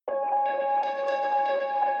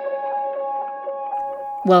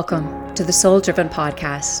Welcome to the Soul Driven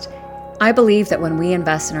Podcast. I believe that when we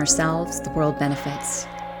invest in ourselves, the world benefits.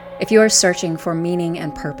 If you are searching for meaning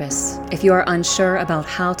and purpose, if you are unsure about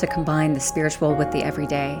how to combine the spiritual with the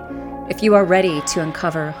everyday, if you are ready to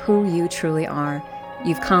uncover who you truly are,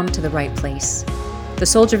 you've come to the right place. The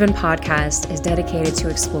Soul Driven Podcast is dedicated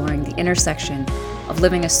to exploring the intersection of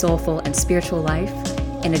living a soulful and spiritual life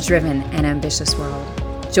in a driven and ambitious world.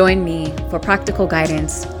 Join me for practical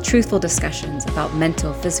guidance, truthful discussions about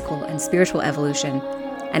mental, physical, and spiritual evolution,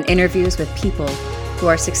 and interviews with people who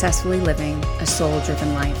are successfully living a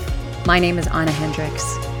soul-driven life. My name is Anna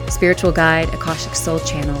Hendricks, spiritual guide, Akashic Soul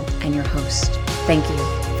Channel, and your host. Thank you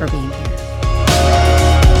for being here.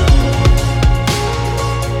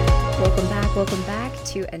 Welcome back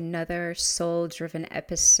to another soul-driven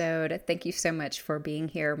episode. Thank you so much for being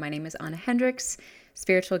here. My name is Anna Hendricks,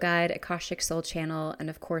 spiritual guide, Akashic Soul Channel, and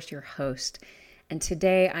of course your host. And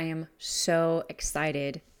today I am so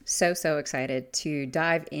excited, so excited to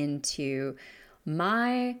dive into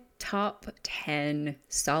my top 10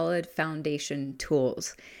 solid foundation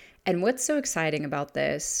tools. And what's so exciting about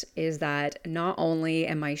this is that not only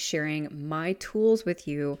am I sharing my tools with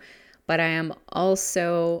you, but I am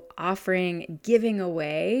also giving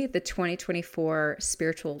away the 2024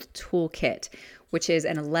 Spiritual Toolkit, which is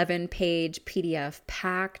an 11-page PDF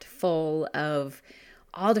packed full of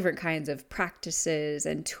all different kinds of practices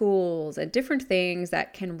and tools and different things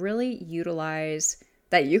that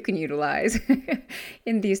you can utilize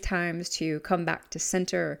in these times to come back to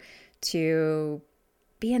center, to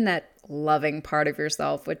be in that loving part of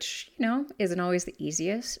yourself, which, isn't always the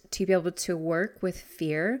easiest, to be able to work with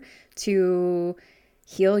fear, to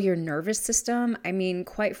heal your nervous system. I mean,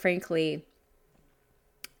 quite frankly,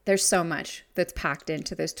 there's so much that's packed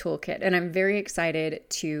into this toolkit, and I'm very excited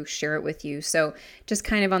to share it with you. So just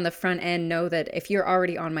kind of on the front end, know that if you're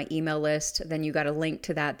already on my email list, then you got a link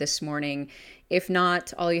to that this morning. If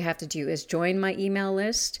not, all you have to do is join my email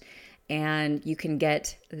list, and you can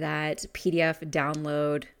get that PDF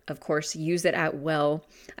download. Of course, use it at will.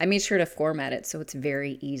 I made sure to format it so it's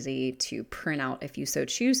very easy to print out if you so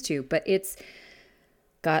choose to, but it's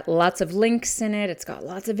got lots of links in it. It's got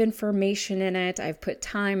lots of information in it. I've put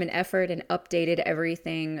time and effort and updated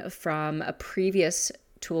everything from a previous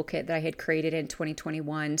toolkit that I had created in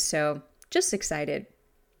 2021. So just excited.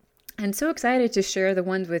 And so excited to share the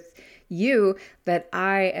ones with you that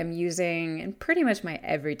I am using in pretty much my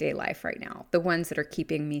everyday life right now. The ones that are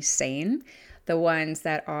keeping me sane, the ones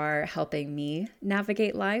that are helping me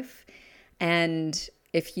navigate life. And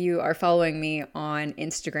if you are following me on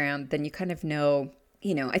Instagram, then you kind of know,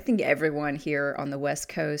 I think everyone here on the West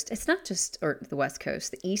Coast,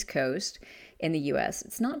 the East Coast in the US,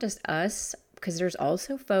 it's not just us, because there's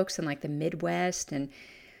also folks in like the Midwest, and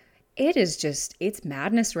it's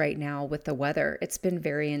madness right now with the weather. It's been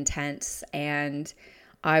very intense, and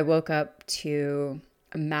I woke up to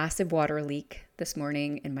a massive water leak this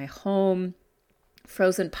morning in my home,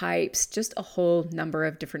 frozen pipes, just a whole number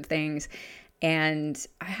of different things. And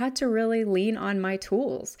I had to really lean on my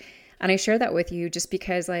tools. And I share that with you just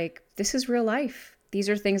because, this is real life. These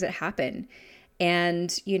are things that happen.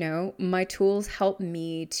 And, my tools help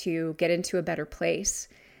me to get into a better place.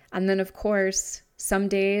 And then, of course, some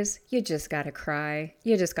days you just got to cry.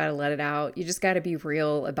 You just got to let it out. You just got to be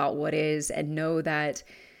real about what is and know that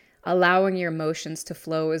allowing your emotions to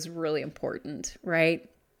flow is really important, right?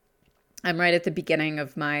 I'm right at the beginning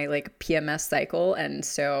of my PMS cycle, and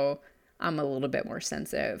so I'm a little bit more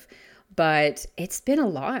sensitive. But it's been a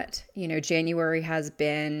lot. January has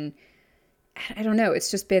been, I don't know,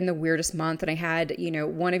 it's just been the weirdest month. And I had,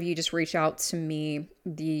 one of you just reach out to me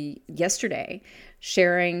yesterday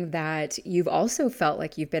sharing that you've also felt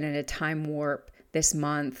like you've been in a time warp this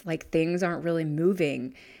month, like things aren't really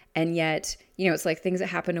moving. And yet, it's like things that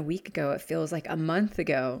happened a week ago, it feels like a month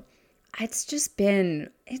ago. It's been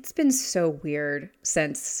so weird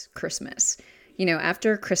since Christmas.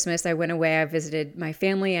 After Christmas, I went away, I visited my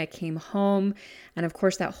family, I came home. And of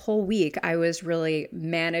course, that whole week, I was really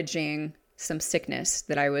managing some sickness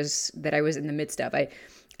that I was in the midst of. I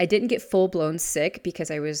didn't get full blown sick because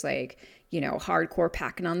I was hardcore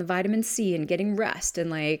packing on the vitamin C and getting rest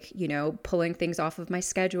and pulling things off of my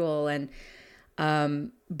schedule. And,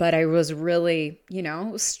 but I was really,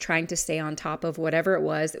 was trying to stay on top of whatever it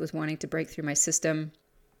was that was wanting to break through my system.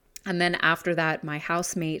 And then after that, my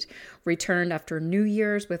housemate returned after New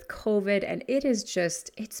Year's with COVID, and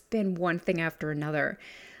it's been one thing after another.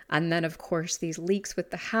 And then, of course, these leaks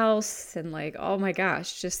with the house and oh my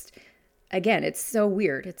gosh, again, it's so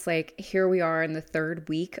weird. It's like here we are in the third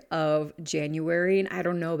week of January, and I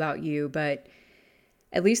don't know about you, but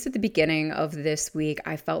at least at the beginning of this week,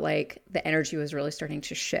 I felt like the energy was really starting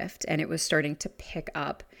to shift and it was starting to pick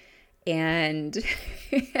up. And,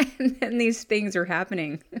 and then these things are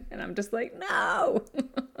happening. And I'm just like, no.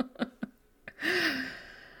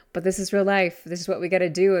 But this is real life. This is what we got to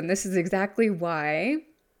do. And this is exactly why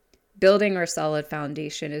building our solid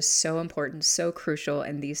foundation is so important, so crucial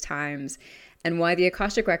in these times, and why the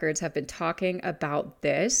Akashic Records have been talking about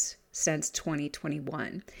this since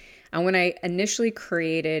 2021. And when I initially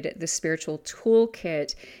created the spiritual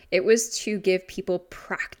toolkit, it was to give people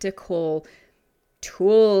practical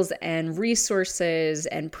tools and resources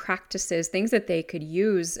and practices, things that they could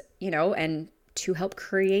use, and to help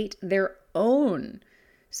create their own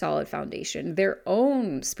solid foundation, their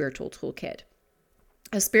own spiritual toolkit.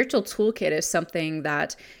 A spiritual toolkit is something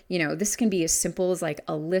that, this can be as simple as like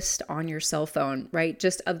a list on your cell phone, right?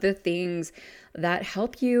 Just of the things that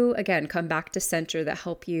help you, again, come back to center, that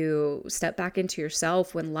help you step back into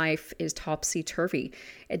yourself when life is topsy-turvy.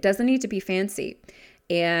 It doesn't need to be fancy.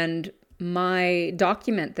 And my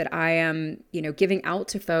document that I am, giving out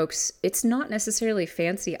to folks, it's not necessarily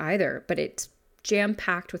fancy either, but it's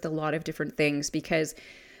jam-packed with a lot of different things, because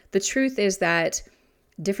the truth is that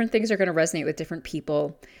different things are going to resonate with different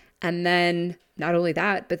people. And then not only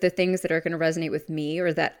that, but the things that are going to resonate with me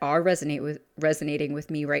or that are resonating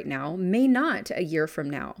with me right now may not a year from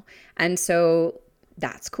now. And so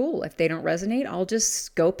that's cool. If they don't resonate, I'll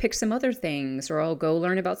just go pick some other things, or I'll go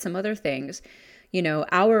learn about some other things.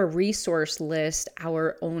 Our resource list,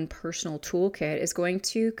 our own personal toolkit is going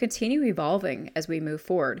to continue evolving as we move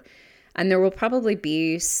forward. And there will probably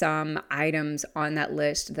be some items on that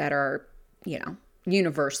list that are,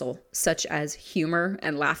 universal, such as humor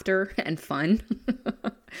and laughter and fun,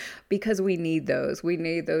 because we need those. We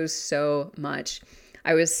need those so much.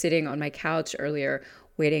 I was sitting on my couch earlier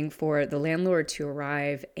waiting for the landlord to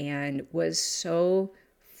arrive and was so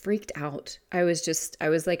freaked out. I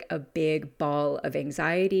was like a big ball of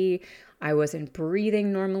anxiety. I wasn't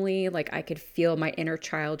breathing normally. Like I could feel my inner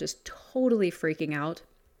child just totally freaking out.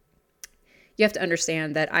 You have to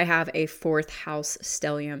understand that I have a 4th house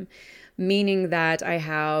stellium, meaning that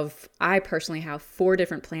I personally have 4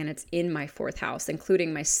 different planets in my 4th house,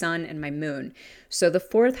 including my sun and my moon. So the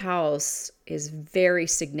 4th house is very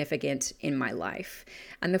significant in my life.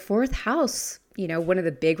 And the 4th house, one of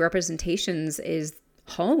the big representations is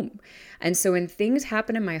home. And so when things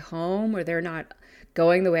happen in my home or they're not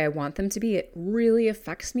going the way I want them to be, it really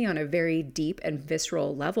affects me on a very deep and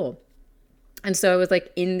visceral level. And so I was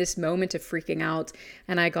like in this moment of freaking out,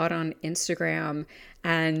 and I got on Instagram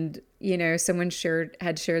and, someone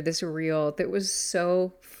had shared this reel that was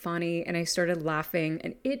so funny, and I started laughing,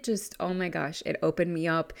 and it just, oh my gosh, it opened me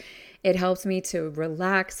up. It helped me to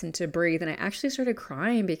relax and to breathe. And I actually started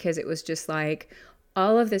crying because it was just like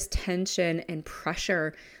all of this tension and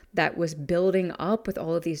pressure that was building up with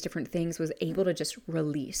all of these different things was able to just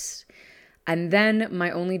release. And then my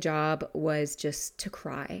only job was just to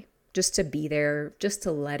cry, just to be there, just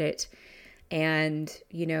to let it. And,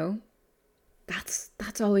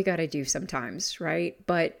 that's all we got to do sometimes, right?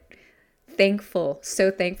 But so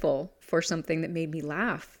thankful for something that made me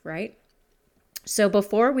laugh, right? So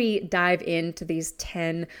before we dive into these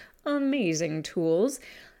 10 amazing tools,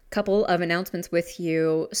 couple of announcements with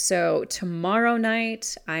you. So tomorrow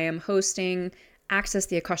night, I am hosting Access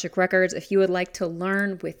the Akashic Records. If you would like to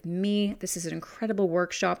learn with me, this is an incredible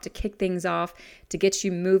workshop to kick things off, to get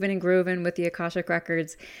you moving and grooving with the Akashic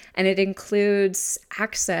Records. And it includes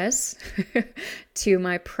access to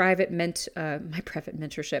my private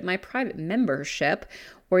membership,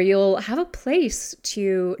 where you'll have a place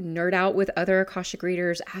to nerd out with other Akashic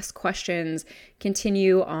readers, ask questions,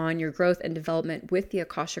 continue on your growth and development with the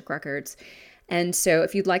Akashic Records. And so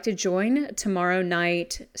if you'd like to join tomorrow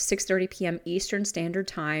night, 6:30 p.m. Eastern Standard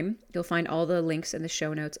Time, you'll find all the links in the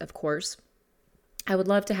show notes, of course. I would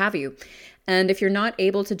love to have you. And if you're not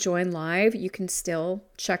able to join live, you can still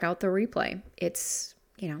check out the replay. It's,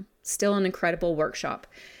 still an incredible workshop.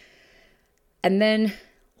 And then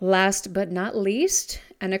last but not least,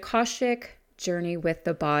 an Akashic Journey with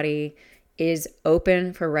the Body is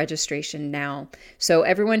open for registration now. So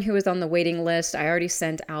everyone who is on the waiting list, I already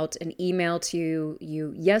sent out an email to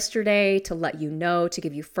you yesterday to let you know, to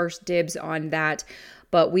give you first dibs on that.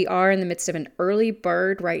 But we are in the midst of an early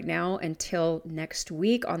bird right now until next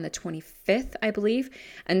week on the 25th, I believe.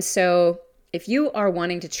 And so if you are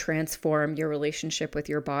wanting to transform your relationship with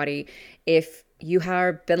your body, if you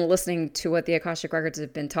have been listening to what the Akashic Records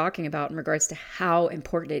have been talking about in regards to how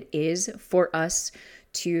important it is for us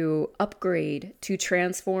to upgrade, to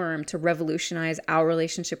transform, to revolutionize our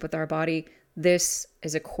relationship with our body, this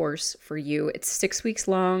is a course for you. It's 6 weeks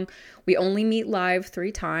long. We only meet live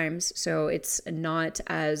 3 times, so it's not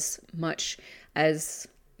as much as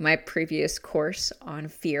my previous course on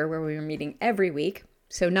fear, where we were meeting every week.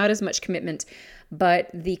 So not as much commitment, but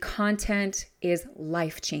the content is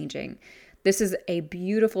life-changing. This is a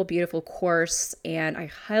beautiful, beautiful course, and I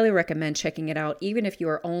highly recommend checking it out, even if you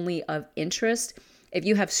are only of interest. If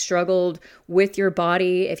you have struggled with your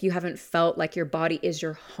body, if you haven't felt like your body is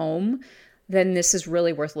your home, then this is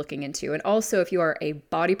really worth looking into. And also, if you are a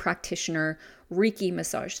body practitioner, Reiki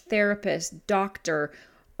massage therapist, doctor,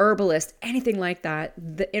 herbalist, anything like that,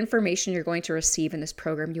 the information you're going to receive in this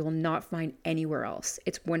program, you will not find anywhere else.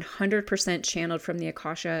 It's 100% channeled from the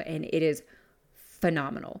Akasha, and it is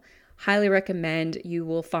phenomenal. Highly recommend. You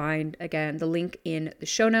will find, again, the link in the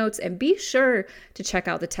show notes, and be sure to check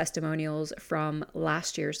out the testimonials from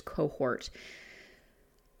last year's cohort.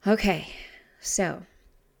 Okay, so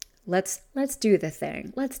let's do the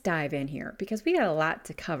thing. Let's dive in here because we got a lot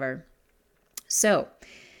to cover. So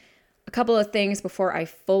a couple of things before I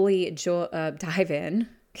fully dive in.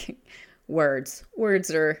 Words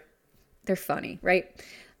are, they're funny, right?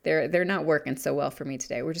 They're not working so well for me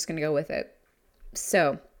today. We're just going to go with it.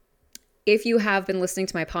 So if you have been listening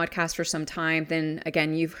to my podcast for some time, then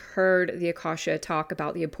again, you've heard the Akasha talk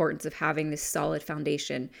about the importance of having this solid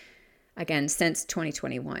foundation, again, since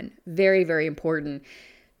 2021. Very, very important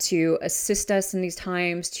to assist us in these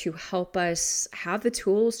times, to help us have the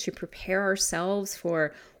tools to prepare ourselves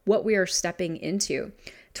for what we are stepping into.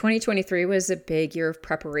 2023 was a big year of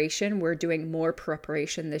preparation. We're doing more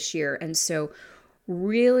preparation this year. And so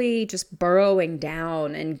really just burrowing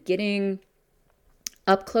down and getting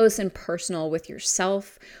up close and personal with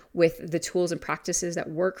yourself, with the tools and practices that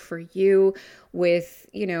work for you, with,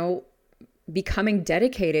 becoming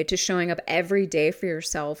dedicated to showing up every day for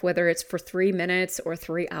yourself, whether it's for 3 minutes or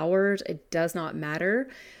 3 hours, it does not matter.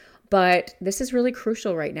 But this is really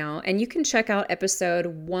crucial right now. And you can check out episode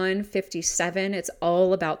 157. It's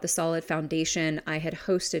all about the solid foundation. I had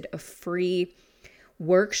hosted a free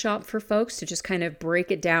workshop for folks to just kind of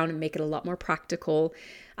break it down and make it a lot more practical.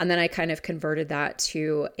 And then I kind of converted that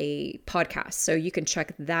to a podcast. So you can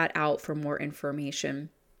check that out for more information.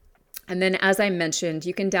 And then, as I mentioned,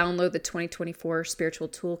 you can download the 2024 Spiritual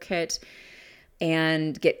Toolkit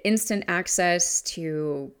and get instant access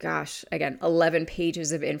to, 11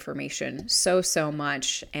 pages of information. So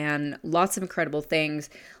much, and lots of incredible things,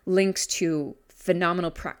 links to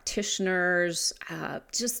phenomenal practitioners,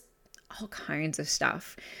 just all kinds of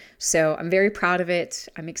stuff. So I'm very proud of it.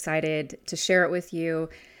 I'm excited to share it with you.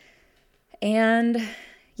 And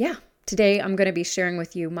yeah, today I'm going to be sharing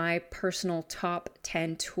with you my personal top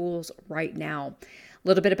 10 tools right now. A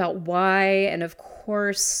little bit about why, and of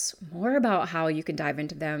course, more about how you can dive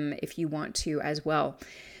into them if you want to as well.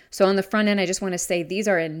 So on the front end, I just want to say these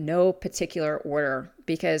are in no particular order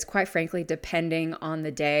because, quite frankly, depending on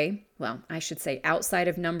the day, well, I should say outside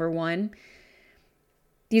of number 1,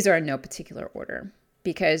 these are in no particular order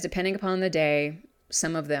because depending upon the day,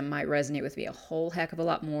 some of them might resonate with me a whole heck of a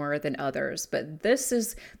lot more than others. But this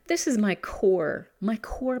is my core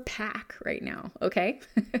pack right now, okay?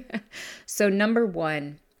 So number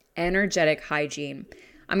 1, energetic hygiene.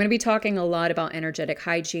 I'm going to be talking a lot about energetic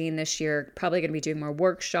hygiene this year, probably going to be doing more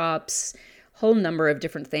workshops, whole number of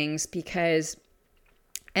different things because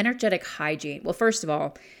energetic hygiene, well, first of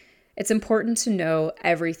all, it's important to know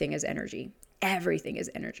everything is energy. Everything is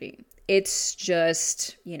energy. It's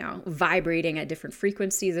just, vibrating at different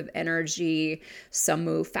frequencies of energy. Some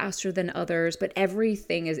move faster than others, but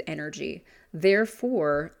everything is energy.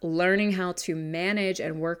 Therefore, learning how to manage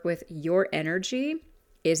and work with your energy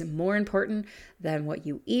is more important than what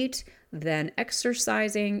you eat, than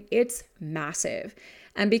exercising. It's massive.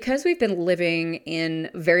 And because we've been living in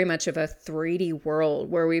very much of a 3D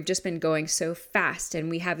world where we've just been going so fast and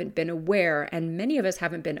we haven't been aware, and many of us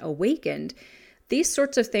haven't been awakened, these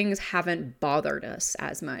sorts of things haven't bothered us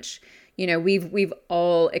as much. We've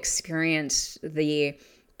all experienced the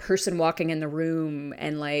person walking in the room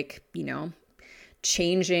and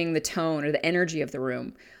changing the tone or the energy of the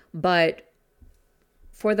room. But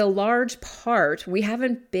for the large part, we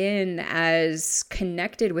haven't been as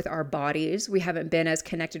connected with our bodies. We haven't been as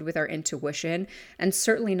connected with our intuition, and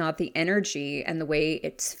certainly not the energy and the way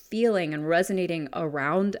it's feeling and resonating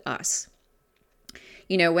around us.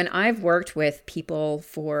 When I've worked with people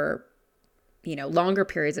for, longer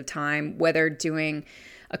periods of time, whether doing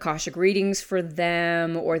Akashic readings for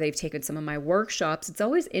them or they've taken some of my workshops, it's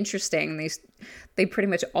always interesting. They pretty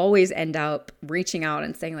much always end up reaching out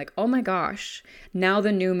and saying oh my gosh, now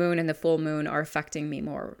the new moon and the full moon are affecting me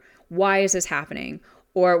more. Why is this happening?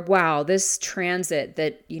 Or, wow, this transit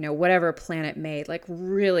that, whatever planet made, like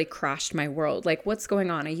really crashed my world. Like, what's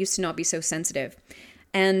going on? I used to not be so sensitive.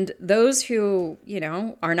 And those who,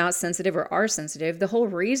 are not sensitive or are sensitive, the whole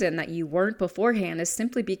reason that you weren't beforehand is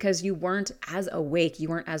simply because you weren't as awake, you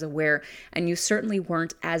weren't as aware, and you certainly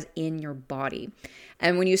weren't as in your body.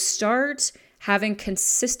 And when you start having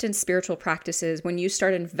consistent spiritual practices, when you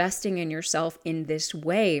start investing in yourself in this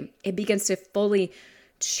way, it begins to fully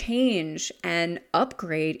change and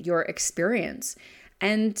upgrade your experience.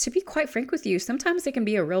 And to be quite frank with you, sometimes it can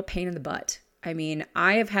be a real pain in the butt. I mean,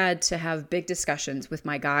 I have had to have big discussions with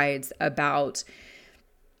my guides about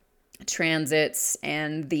transits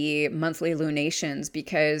and the monthly lunations,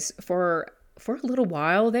 because for a little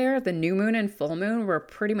while there, the new moon and full moon were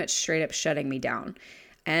pretty much straight up shutting me down.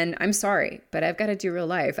 And I'm sorry, but I've got to do real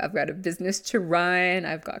life. I've got a business to run.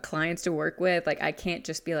 I've got clients to work with. Like, I can't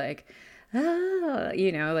just be like,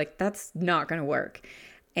 like that's not going to work.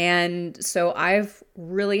 And so I've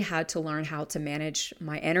really had to learn how to manage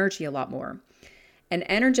my energy a lot more. And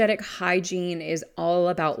energetic hygiene is all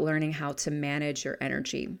about learning how to manage your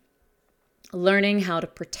energy, learning how to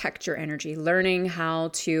protect your energy, learning how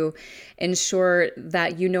to ensure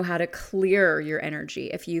that you know how to clear your energy.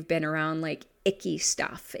 If you've been around like icky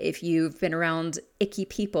stuff, if you've been around icky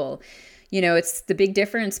people, it's the big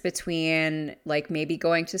difference between like maybe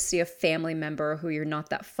going to see a family member who you're not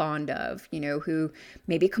that fond of, who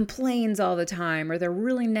maybe complains all the time or they're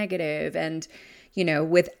really negative, and,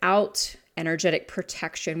 without energetic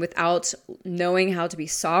protection, without knowing how to be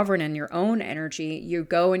sovereign in your own energy, you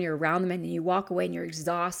go and you're around them and you walk away and you're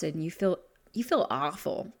exhausted and you feel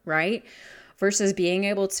awful, right? Versus being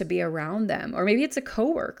able to be around them, or maybe it's a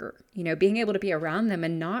coworker, being able to be around them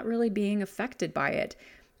and not really being affected by it.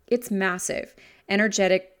 It's massive.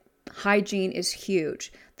 Energetic hygiene is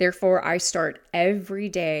huge. Therefore, I start every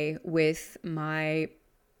day with my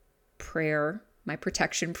prayer, my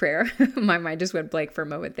protection prayer. My mind just went blank for a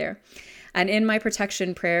moment there. And in my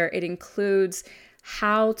protection prayer, it includes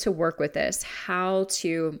how to work with this, how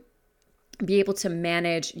to be able to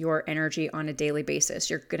manage your energy on a daily basis.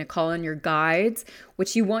 You're going to call in your guides,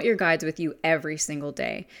 which you want your guides with you every single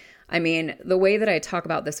day. I mean, the way that I talk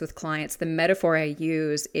about this with clients, the metaphor I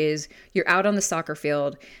use is you're out on the soccer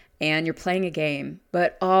field and you're playing a game,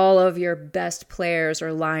 but all of your best players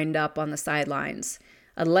are lined up on the sidelines.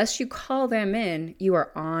 Unless you call them in, you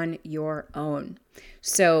are on your own.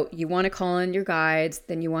 So you want to call in your guides,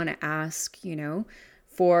 then you want to ask,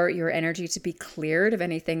 for your energy to be cleared of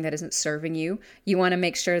anything that isn't serving you. You want to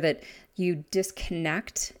make sure that you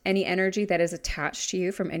disconnect any energy that is attached to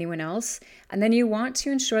you from anyone else. And then you want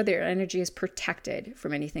to ensure that your energy is protected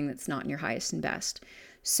from anything that's not in your highest and best.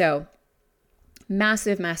 So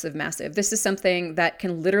massive, massive, massive. This is something that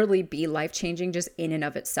can literally be life-changing just in and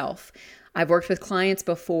of itself. I've worked with clients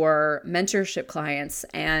before, mentorship clients,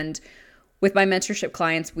 and with my mentorship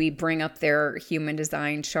clients, we bring up their human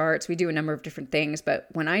design charts. We do a number of different things, but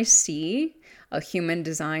when I see a human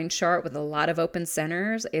design chart with a lot of open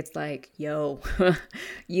centers, it's like, yo,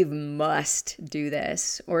 you must do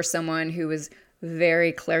this. Or someone who is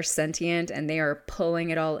very clairsentient and they are pulling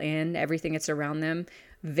it all in, everything that's around them,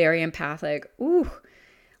 very empathic. Ooh,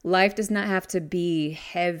 life does not have to be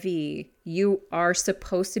heavy. You are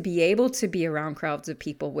supposed to be able to be around crowds of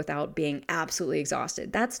people without being absolutely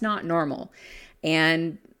exhausted. That's not normal.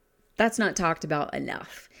 And that's not talked about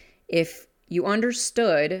enough. If you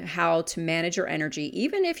understood how to manage your energy,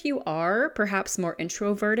 even if you are perhaps more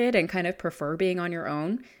introverted and kind of prefer being on your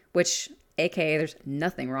own, which AKA there's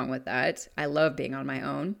nothing wrong with that. I love being on my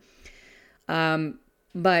own.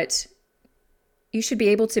 But you should be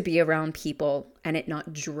able to be around people and it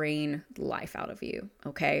not drain life out of you,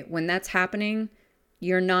 okay? When that's happening,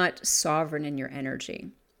 you're not sovereign in your energy,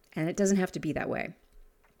 and it doesn't have to be that way.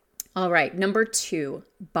 All right, number 2,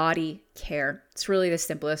 body care. It's really the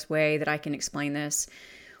simplest way that I can explain this.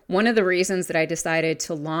 One of the reasons that I decided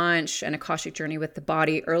to launch an Akashic Journey with the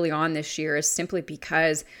Body early on this year is simply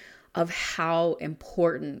because of how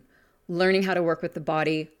important learning how to work with the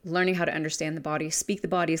body, learning how to understand the body, speak the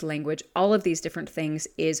body's language, all of these different things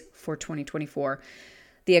is for 2024.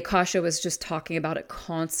 The Akasha was just talking about it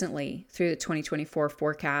constantly through the 2024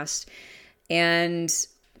 forecast. And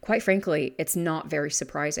quite frankly, it's not very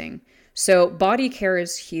surprising. So body care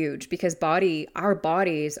is huge because our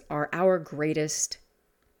bodies are our greatest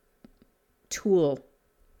tool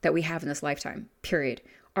that we have in this lifetime, period.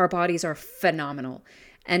 Our bodies are phenomenal.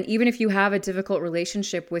 And even if you have a difficult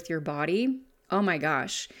relationship with your body, oh my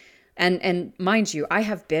gosh. And mind you, I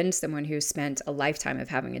have been someone who spent a lifetime of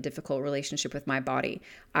having a difficult relationship with my body.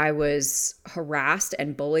 I was harassed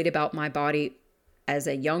and bullied about my body as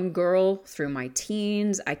a young girl through my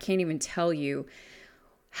teens. I can't even tell you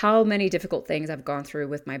how many difficult things I've gone through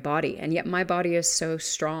with my body. And yet my body is so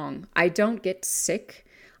strong. I don't get sick.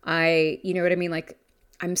 You know what I mean? Like,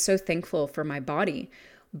 I'm so thankful for my body.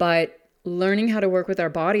 But learning how to work with our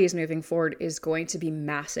bodies moving forward is going to be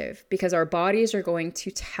massive, because our bodies are going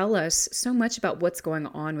to tell us so much about what's going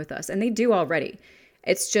on with us. And they do already.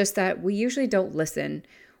 It's just that we usually don't listen.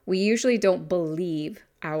 We usually don't believe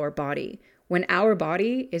our body, when our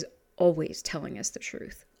body is always telling us the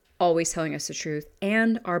truth, always telling us the truth.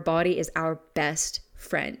 And our body is our best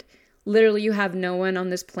friend. Literally, you have no one on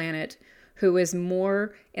this planet who is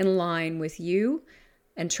more in line with you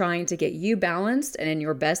and trying to get you balanced and in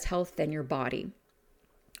your best health than your body.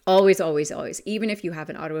 Always, always, always. Even if you have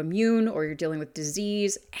an autoimmune or you're dealing with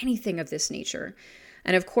disease, anything of this nature.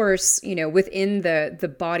 And of course, you know, within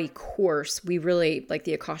the body course, we really, like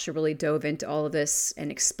the Akasha really dove into all of this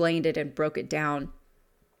and explained it and broke it down.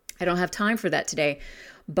 I don't have time for that today,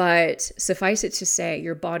 but suffice it to say,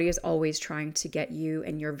 your body is always trying to get you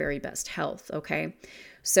in your very best health, okay?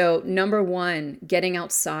 So number one, getting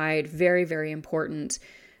outside, very, very important.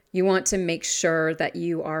 You want to make sure that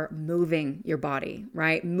you are moving your body,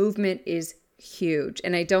 right? Movement is huge.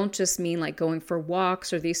 And I don't just mean like going for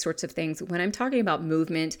walks or these sorts of things. When I'm talking about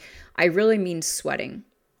movement, I really mean sweating,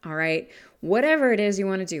 all right? Whatever it is you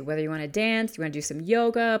want to do, whether you want to dance, you want to do some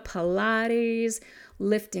yoga, Pilates,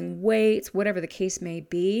 lifting weights, whatever the case may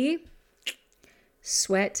be,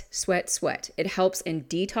 sweat, sweat, sweat. It helps in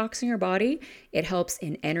detoxing your body. It helps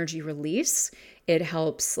in energy release. It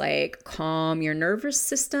helps like calm your nervous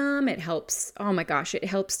system. It helps, oh my gosh, it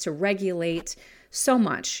helps to regulate so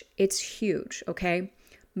much. It's huge, okay?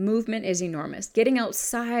 Movement is enormous. Getting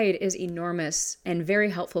outside is enormous and very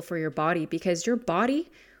helpful for your body, because your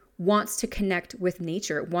body wants to connect with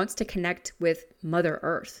nature. It wants to connect with Mother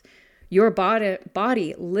Earth. Your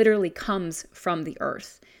body literally comes from the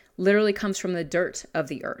earth, literally comes from the dirt of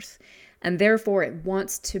the earth. And therefore, it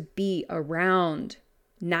wants to be around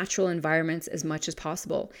natural environments as much as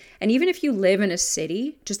possible. And even if you live in a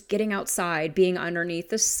city, just getting outside, being underneath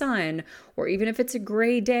the sun, or even if it's a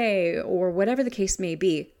gray day or whatever the case may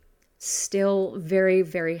be, still very,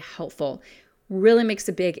 very helpful. Really makes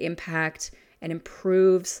a big impact and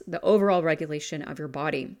improves the overall regulation of your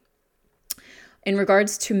body. In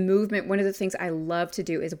regards to movement, one of the things I love to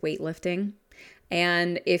do is weightlifting.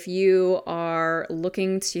 And if you are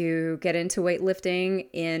looking to get into weightlifting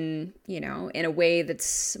in a way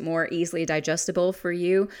that's more easily digestible for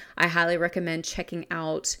you, I highly recommend checking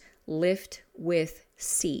out Lift with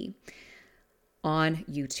C on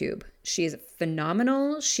YouTube. She's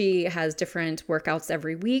phenomenal. She has different workouts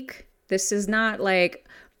every week. This is not like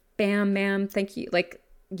bam, bam, thank you. Like,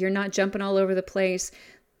 you're not jumping all over the place.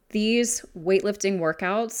 These weightlifting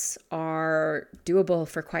workouts are doable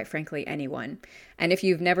for, quite frankly, anyone. And if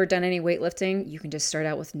you've never done any weightlifting, you can just start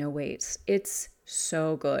out with no weights. It's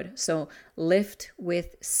so good. So Lift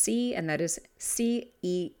with C, and that is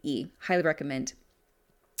CEE. Highly recommend.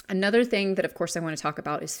 Another thing that, of course, I want to talk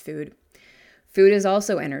about is food. Food is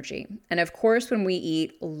also energy. And of course, when we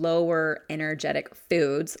eat lower energetic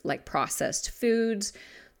foods like processed foods,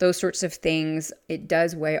 those sorts of things, it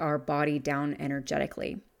does weigh our body down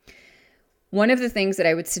energetically. One of the things that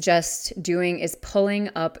I would suggest doing is pulling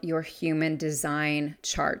up your human design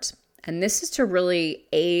chart. And this is to really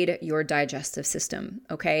aid your digestive system,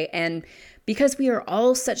 okay? And because we are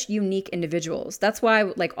all such unique individuals, that's why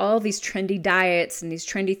like all these trendy diets and these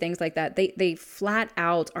trendy things like that, they flat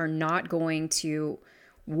out are not going to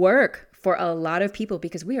work for a lot of people,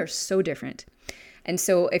 because we are so different. And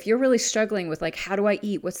so if you're really struggling with like, how do I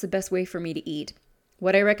eat? What's the best way for me to eat?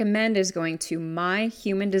 What I recommend is going to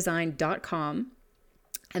myhumandesign.com,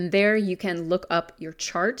 and there you can look up your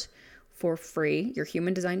chart for free, your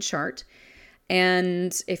human design chart.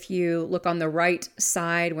 And if you look on the right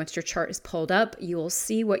side, once your chart is pulled up, you will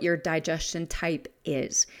see what your digestion type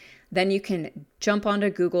is. Then you can jump onto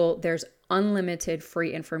Google. There's unlimited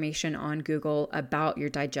free information on Google about your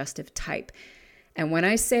digestive type. And when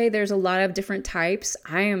I say there's a lot of different types,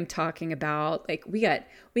 I am talking about like we got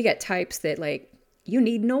types that like you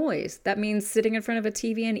need noise. That means sitting in front of a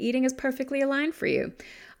TV and eating is perfectly aligned for you.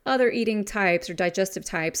 Other eating types or digestive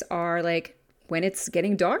types are like when it's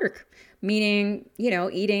getting dark, meaning,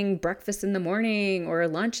 eating breakfast in the morning or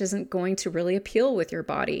lunch isn't going to really appeal with your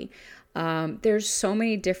body. There's so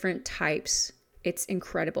many different types. It's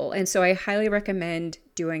incredible. And so I highly recommend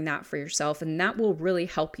doing that for yourself. And that will really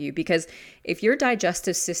help you, because if your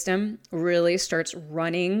digestive system really starts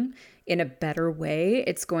running in a better way,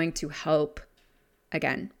 it's going to help,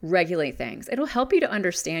 again, regulate things. It'll help you to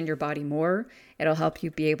understand your body more. It'll help you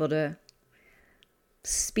be able to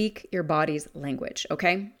Speak your body's language,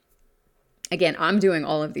 okay? Again, I'm doing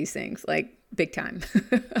all of these things like big time.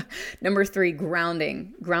 Number 3,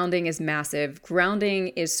 grounding. Grounding is massive. Grounding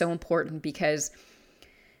is so important because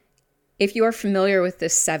if you are familiar with the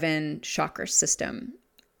 7 chakra system,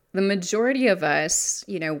 the majority of us,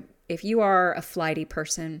 if you are a flighty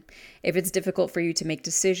person, if it's difficult for you to make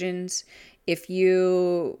decisions, if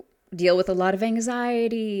you deal with a lot of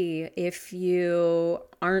anxiety, if you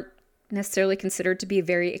aren't necessarily considered to be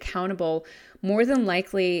very accountable, more than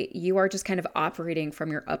likely you are just kind of operating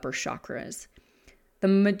from your upper chakras. The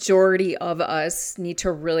majority of us need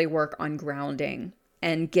to really work on grounding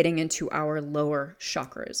and getting into our lower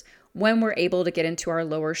chakras. When we're able to get into our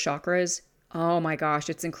lower chakras, oh my gosh,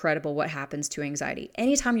 it's incredible what happens to anxiety.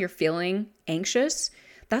 Anytime you're feeling anxious,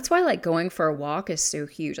 that's why like going for a walk is so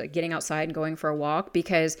huge, like getting outside and going for a walk,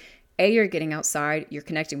 because A, you're getting outside, you're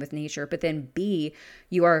connecting with nature, but then B,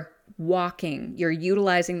 you are walking, you're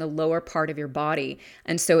utilizing the lower part of your body.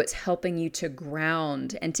 And so it's helping you to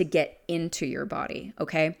ground and to get into your body,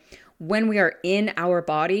 okay? When we are in our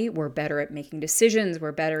body, we're better at making decisions,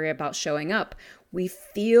 we're better about showing up. We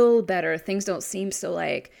feel better. Things don't seem so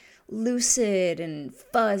like lucid and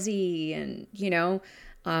fuzzy and,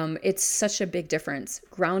 it's such a big difference.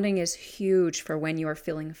 Grounding is huge for when you are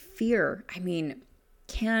feeling fear. I mean,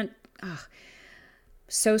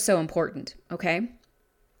 so important, okay?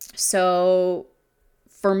 So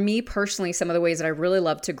for me personally, some of the ways that I really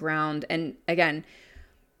love to ground, and again,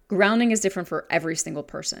 grounding is different for every single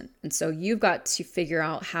person. And so you've got to figure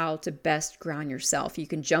out how to best ground yourself. You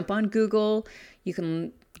can jump on Google, you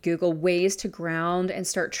can Google ways to ground and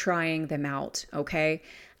start trying them out, okay?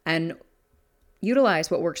 And utilize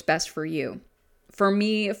what works best for you. For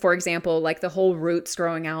me, for example, like the whole roots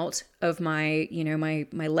growing out of my,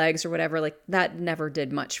 my legs or whatever, like that never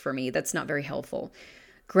did much for me. That's not very helpful.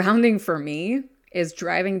 Grounding for me is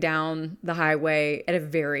driving down the highway at a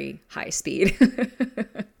very high speed.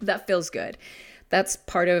 That feels good. That's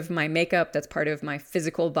part of my makeup. That's part of my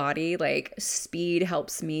physical body. Like speed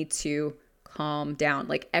helps me to calm down.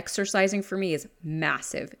 Like exercising for me is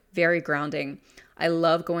massive, very grounding. I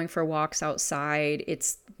love going for walks outside.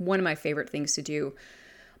 It's one of my favorite things to do.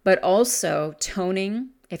 But also toning,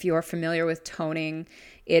 if you are familiar with toning,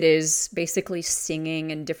 it is basically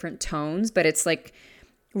singing in different tones, but it's like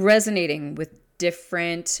resonating with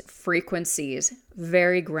different frequencies,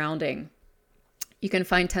 very grounding. You can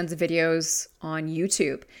find tons of videos on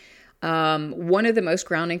YouTube. One of the most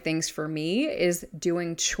grounding things for me is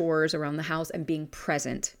doing chores around the house and being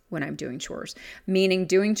present when I'm doing chores, meaning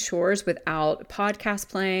doing chores without podcast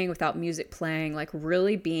playing, without music playing, like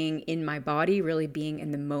really being in my body, really being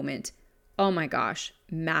in the moment. Oh my gosh,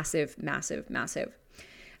 massive, massive, massive.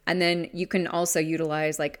 And then you can also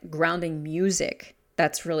utilize like grounding music.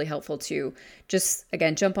 That's really helpful too. Just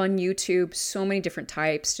again, jump on YouTube, so many different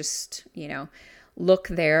types, just, look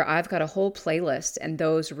there. I've got a whole playlist and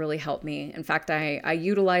those really help me. In fact, I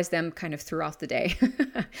utilize them kind of throughout the day.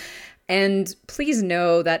 And please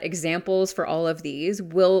know that examples for all of these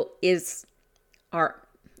are,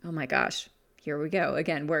 oh my gosh, here we go.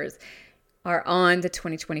 Again, words are on the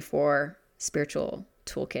 2024 spiritual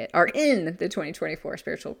toolkit, are in the 2024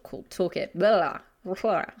 spiritual toolkit. Blah,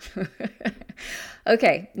 blah.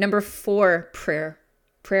 Okay. Number 4, prayer.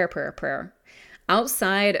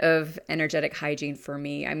 Outside of energetic hygiene for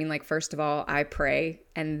me, I mean, like, first of all, I pray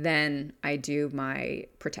and then I do my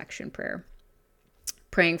protection prayer.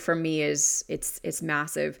 Praying for me it's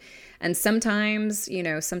massive. And sometimes,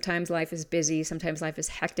 sometimes life is busy, sometimes life is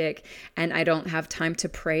hectic, and I don't have time to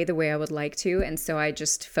pray the way I would like to. And so I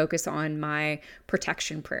just focus on my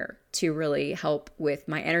protection prayer to really help with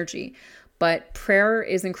my energy. But prayer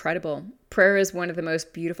is incredible. Prayer is one of the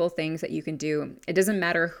most beautiful things that you can do. It doesn't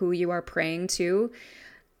matter who you are praying to.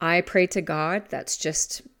 I pray to God. That's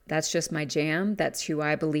just my jam. That's who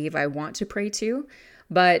I believe I want to pray to.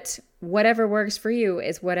 But whatever works for you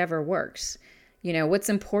is whatever works. What's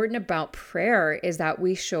important about prayer is that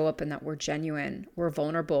we show up and that we're genuine. We're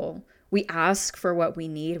vulnerable. We ask for what we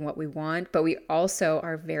need and what we want, but we also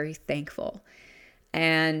are very thankful.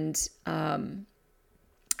 And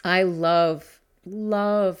I love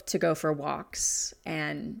to go for walks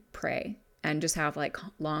and pray and just have like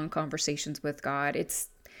long conversations with God. It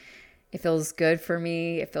feels good for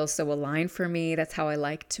me. It feels so aligned for me. That's how I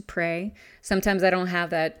like to pray. Sometimes I don't have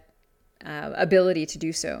that ability to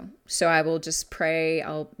do so. So I will just pray.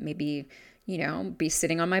 I'll maybe, be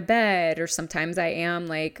sitting on my bed, or sometimes I am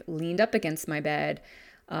like leaned up against my bed,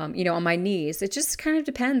 on my knees. It just kind of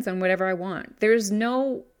depends on whatever I want. There's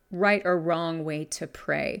no right or wrong way to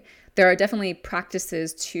pray. There are definitely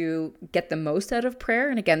practices to get the most out of prayer.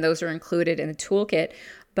 And again, those are included in the toolkit,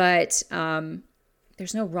 but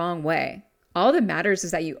there's no wrong way. All that matters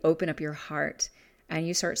is that you open up your heart and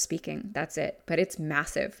you start speaking. That's it. But it's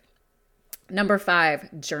massive. Number 5,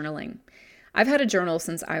 journaling. I've had a journal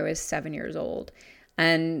since I was 7 years old.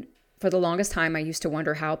 And for the longest time, I used to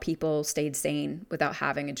wonder how people stayed sane without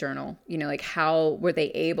having a journal. Like how were they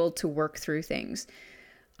able to work through things?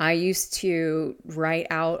 I used to write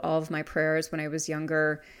out all of my prayers when I was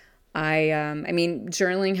younger.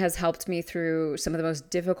 Journaling has helped me through some of the most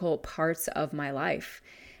difficult parts of my life.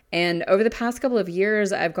 And over the past couple of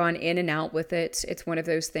years, I've gone in and out with it. It's one of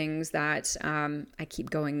those things that I keep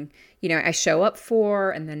going, I show up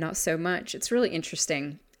for and then not so much. It's really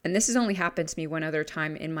interesting. And this has only happened to me one other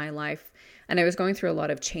time in my life. And I was going through a lot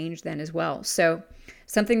of change then as well. So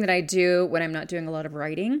something that I do when I'm not doing a lot of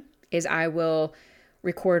writing is I will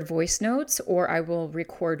record voice notes or I will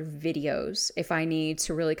record videos if I need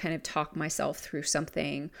to really kind of talk myself through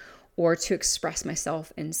something or to express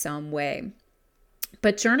myself in some way.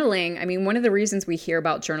 But journaling, one of the reasons we hear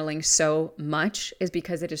about journaling so much is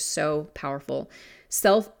because it is so powerful.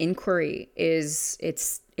 Self-inquiry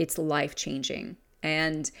it's life-changing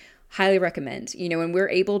and highly recommend. When we're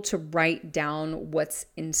able to write down what's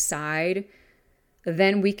inside,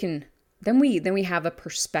 then we have a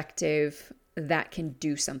perspective that can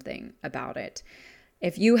do something about it.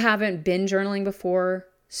 If you haven't been journaling before,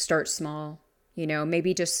 start small.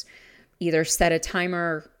 Maybe just either set a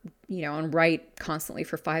timer, and write constantly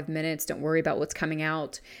for 5 minutes. Don't worry about what's coming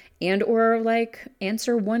out, or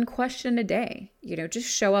answer one question a day. Just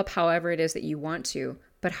show up however it is that you want to,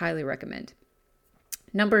 but highly recommend.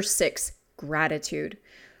 Number 6, gratitude.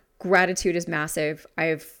 Gratitude is massive.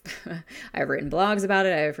 I've written blogs about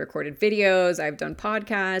it. I've recorded videos. I've done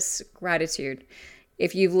podcasts. Gratitude.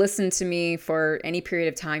 If you've listened to me for any period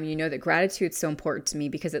of time, you know that gratitude is so important to me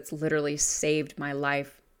because it's literally saved my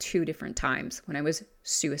life 2 different times when I was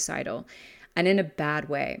suicidal and in a bad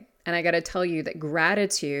way. And I got to tell you that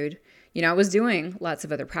gratitude, I was doing lots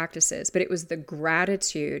of other practices, but it was the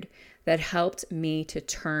gratitude that helped me to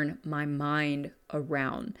turn my mind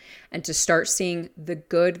around and to start seeing the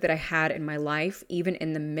good that I had in my life, even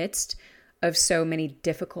in the midst of so many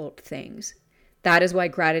difficult things. That is why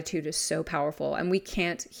gratitude is so powerful, and we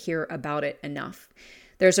can't hear about it enough.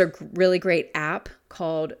 There's a really great app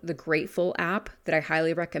called the Grateful app that I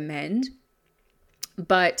highly recommend.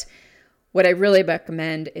 But what I really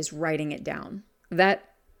recommend is writing it down.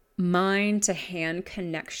 That mind to hand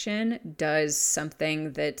connection does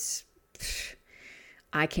something that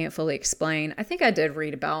I can't fully explain. I think I did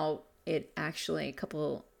read about it actually a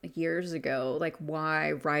couple years ago, like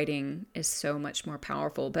why writing is so much more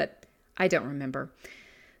powerful, but I don't remember.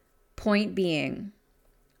 Point being,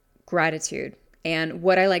 gratitude. And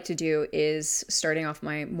what I like to do is starting off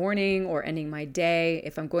my morning or ending my day.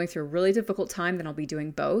 If I'm going through a really difficult time, then I'll be doing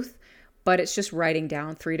both. But it's just writing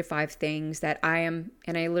down 3 to 5 things that I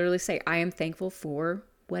literally say, I am thankful for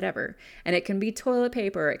whatever. And it can be toilet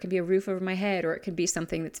paper, it can be a roof over my head, or it can be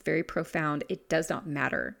something that's very profound. It does not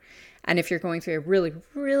matter. And if you're going through a really,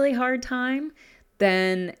 really hard time,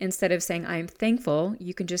 then instead of saying I am thankful,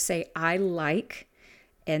 you can just say I like,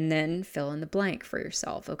 and then fill in the blank for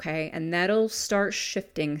yourself, okay? And that'll start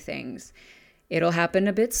shifting things. It'll happen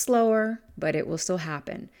a bit slower, but it will still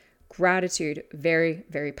happen. Gratitude, very,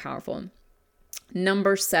 very powerful.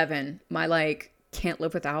 Number 7, my can't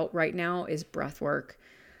live without right now is breath work.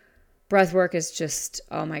 Breath work is just,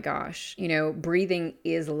 oh my gosh, breathing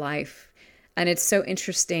is life. And it's so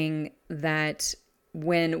interesting that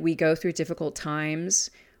when we go through difficult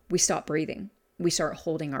times, we stop breathing. We start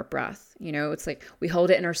holding our breath. It's like we hold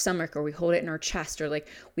it in our stomach, or we hold it in our chest, or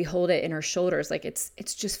we hold it in our shoulders.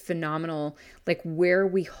 It's just phenomenal, where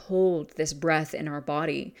we hold this breath in our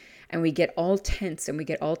body, and we get all tense and we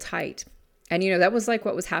get all tight. And that was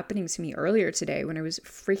what was happening to me earlier today when I was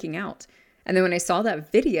freaking out. And then when I saw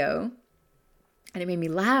that video and it made me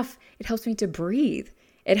laugh, it helped me to breathe.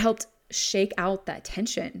 It helped shake out that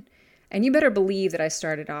tension. And you better believe that I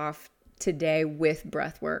started off today with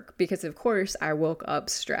breath work because of course I woke up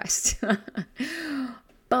stressed.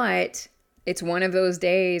 But it's one of those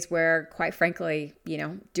days where, quite frankly,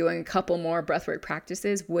 doing a couple more breathwork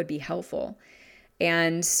practices would be helpful.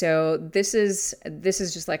 And so this is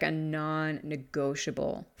just a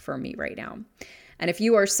non-negotiable for me right now. And if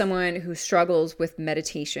you are someone who struggles with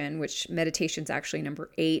meditation, which meditation's actually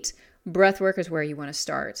number 8, breathwork is where you want to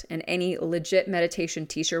start. And any legit meditation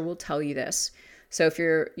teacher will tell you this. So if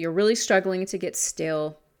you're really struggling to get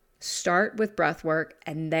still, start with breath work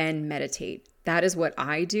and then meditate. That is what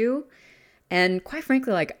I do. And quite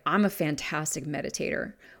frankly, like I'm a fantastic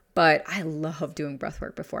meditator, but I love doing breath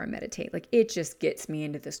work before I meditate. Like it just gets me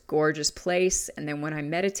into this gorgeous place. And then when I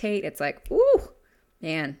meditate, it's like, ooh,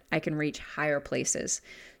 man, I can reach higher places.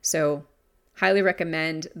 So highly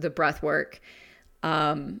recommend the breath work.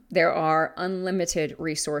 There are unlimited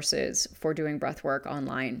resources for doing breath work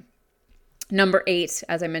online. Number 8,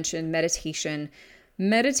 as I mentioned, meditation.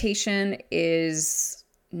 Meditation is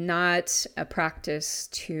not a practice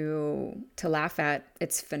to laugh at.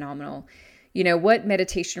 It's phenomenal. You know, what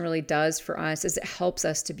meditation really does for us is it helps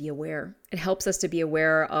us to be aware. It helps us to be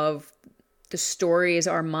aware of the stories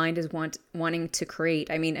our mind is wanting to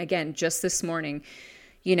create. I mean, again, just this morning,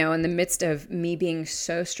 you know, in the midst of me being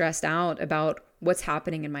so stressed out about what's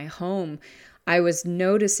happening in my home, I was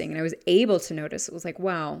noticing and I was able to notice. It was like,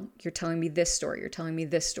 wow, you're telling me this story. You're telling me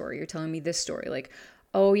this story. You're telling me this story. Like,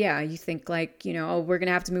 oh yeah, you think like, you know, oh, we're going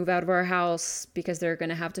to have to move out of our house because they're going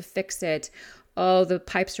to have to fix it. Oh, the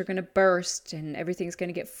pipes are going to burst and everything's going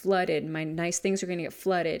to get flooded. My nice things are going to get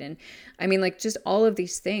flooded. And I mean, like just all of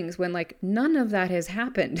these things when like none of that has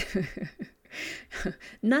happened.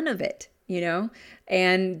 None of it, you know?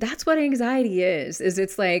 And that's what anxiety is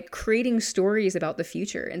it's like creating stories about the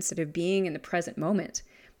future instead of being in the present moment.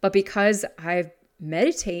 But because I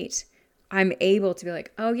meditate, I'm able to be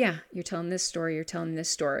like, oh yeah, you're telling this story, you're telling this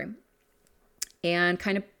story. And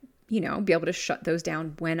kind of, you know, be able to shut those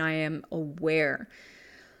down when I am aware.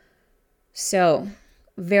 So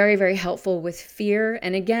very, very helpful with fear.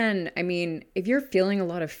 And again, I mean, if you're feeling a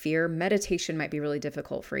lot of fear, meditation might be really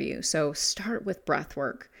difficult for you. So start with breath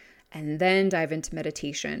work and then dive into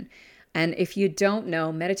meditation. And if you don't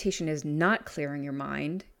know, meditation is not clearing your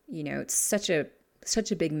mind. You know, it's such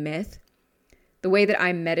a big myth. The way that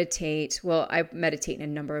I meditate, well, I meditate in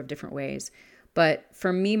a number of different ways. But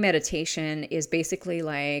for me, meditation is basically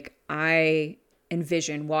like I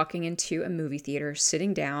envision walking into a movie theater,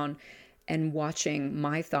 sitting down and watching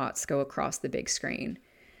my thoughts go across the big screen.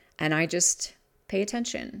 And I just pay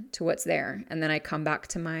attention to what's there. And then I come back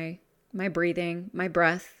to my breathing, my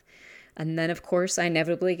breath. And then, of course, I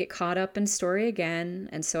inevitably get caught up in story again.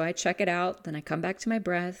 And so I check it out. Then I come back to my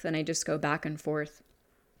breath and I just go back and forth.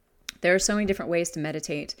 There are so many different ways to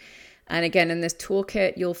meditate. And again, in this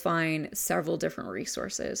toolkit, you'll find several different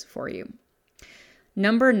resources for you.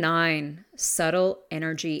 Number 9, subtle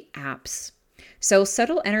energy apps. So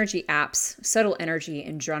subtle energy apps, subtle energy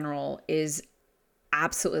in general is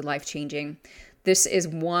absolutely life-changing. This is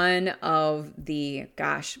one of the,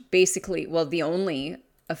 the only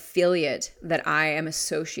affiliate that I am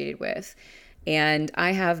associated with. And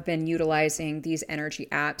I have been utilizing these energy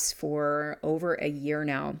apps for over a year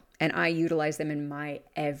now. And I utilize them in my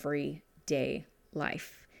everyday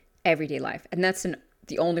life. And that's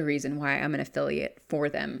the only reason why I'm an affiliate for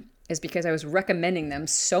them is because I was recommending them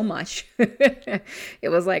so much. It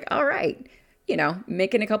was like, all right, you know,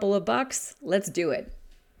 making a couple of bucks, let's do it.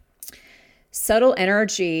 Subtle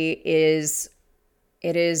energy is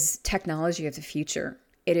technology of the future.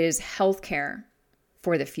 It is healthcare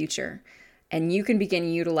for the future. And you can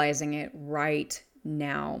begin utilizing it right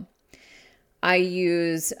now. I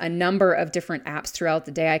use a number of different apps throughout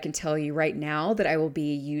the day. I can tell you right now that I will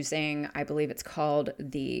be using, I believe it's called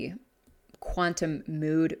the Quantum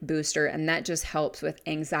Mood Booster, and that just helps with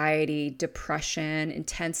anxiety, depression,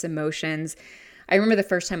 intense emotions. I remember the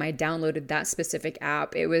first time I downloaded that specific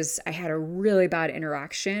app, I had a really bad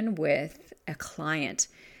interaction with a client,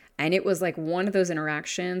 and it was like one of those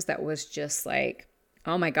interactions that was just like,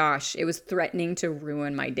 oh my gosh, it was threatening to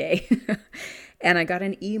ruin my day. And I got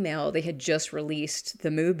an email. They had just released the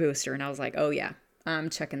Mood Booster. And I was like, oh yeah, I'm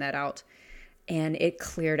checking that out. And it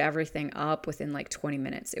cleared everything up within like 20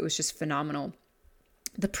 minutes. It was just phenomenal.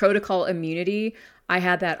 The Protocol Immunity, I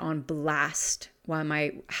had that on blast while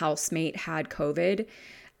my housemate had COVID.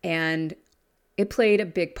 And it played a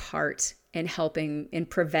big part in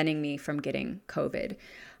preventing me from getting COVID.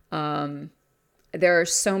 There are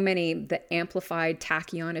so many. The Amplified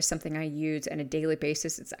Tachyon is something I use on a daily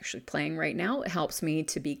basis. It's actually playing right now. It helps me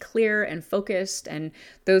to be clear and focused. And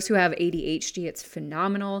those who have ADHD, it's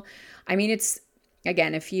phenomenal. I mean,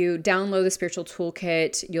 again, if you download the Spiritual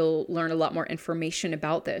Toolkit, you'll learn a lot more information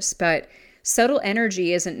about this. But subtle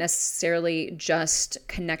energy isn't necessarily just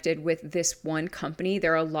connected with this one company.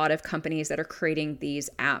 There are a lot of companies that are creating these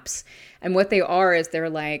apps. And what they are is they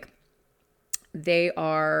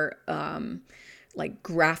are like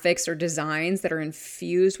graphics or designs that are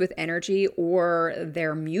infused with energy, or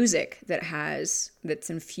their music that's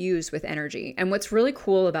infused with energy. And what's really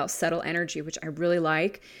cool about subtle energy, which I really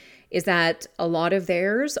like, is that a lot of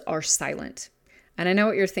theirs are silent. And I know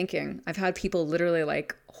what you're thinking. I've had people literally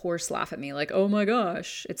like horse laugh at me, like, oh my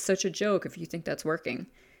gosh, it's such a joke if you think that's working.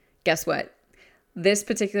 Guess what? This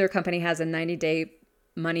particular company has a 90-day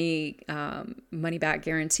money back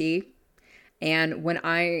guarantee. And when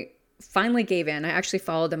I finally gave in, I actually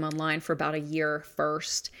followed them online for about a year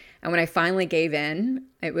first. And when I finally gave in,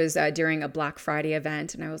 it was during a Black Friday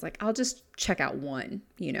event. And I was like, I'll just check out one,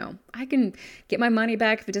 I can get my money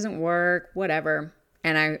back if it doesn't work, whatever.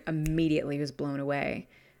 And I immediately was blown away,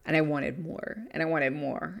 and I wanted more and I wanted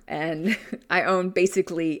more. And I own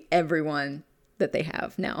basically everyone that they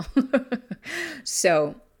have now.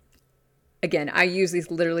 So again, I use these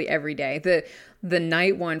literally every day. The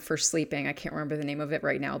night one for sleeping, I can't remember the name of it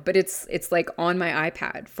right now, but it's like on my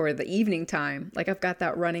iPad for the evening time. Like I've got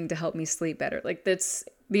that running to help me sleep better. Like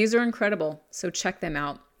these are incredible. So check them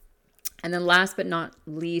out. And then last but not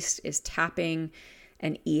least is tapping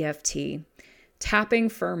and EFT. Tapping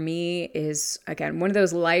for me is, again, one of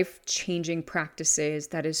those life-changing practices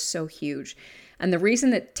that is so huge. And the reason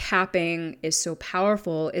that tapping is so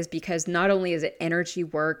powerful is because not only is it energy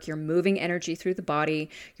work, you're moving energy through the body,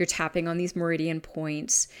 you're tapping on these meridian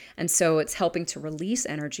points, and so it's helping to release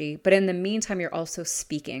energy. But in the meantime, you're also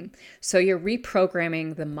speaking. So you're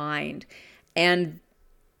reprogramming the mind. And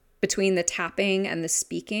between the tapping and the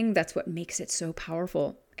speaking, that's what makes it so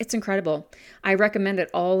powerful. It's incredible. I recommend it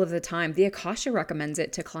all of the time. The Akasha recommends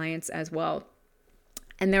it to clients as well.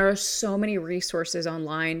 And there are so many resources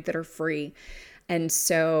online that are free. And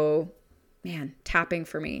so, man, tapping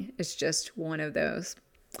for me is just one of those.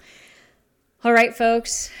 All right,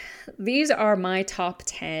 folks, these are my top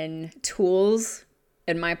 10 tools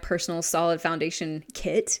in my personal solid foundation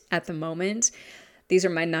kit at the moment. These are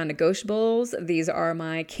my non-negotiables. These are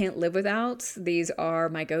my can't live without. These are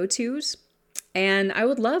my go-tos. And I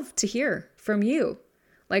would love to hear from you.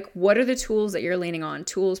 Like, what are the tools that you're leaning on?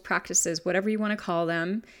 Tools, practices, whatever you want to call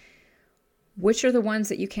them. Which are the ones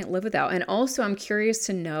that you can't live without? And also, I'm curious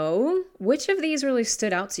to know which of these really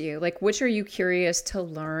stood out to you. Like, which are you curious to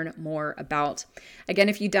learn more about? Again,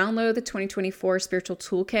 if you download the 2024 Spiritual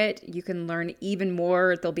Toolkit, you can learn even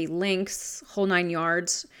more. There'll be links, whole 9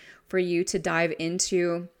 yards for you to dive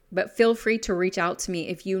into. But feel free to reach out to me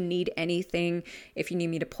if you need anything, if you need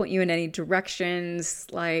me to point you in any directions.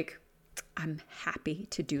 Like, I'm happy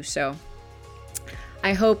to do so.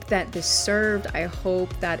 I hope that this served. I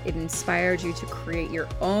hope that it inspired you to create your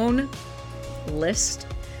own list.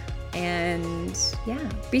 And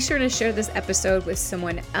yeah, be sure to share this episode with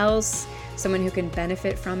someone else, someone who can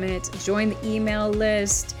benefit from it. Join the email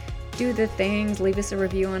list, do the things, leave us a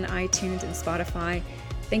review on iTunes and Spotify.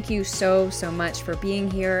 Thank you so, so much for being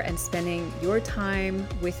here and spending your time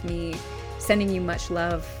with me. Sending you much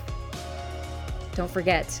love. Don't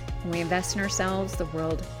forget, when we invest in ourselves, the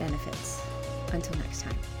world benefits. Until next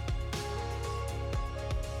time.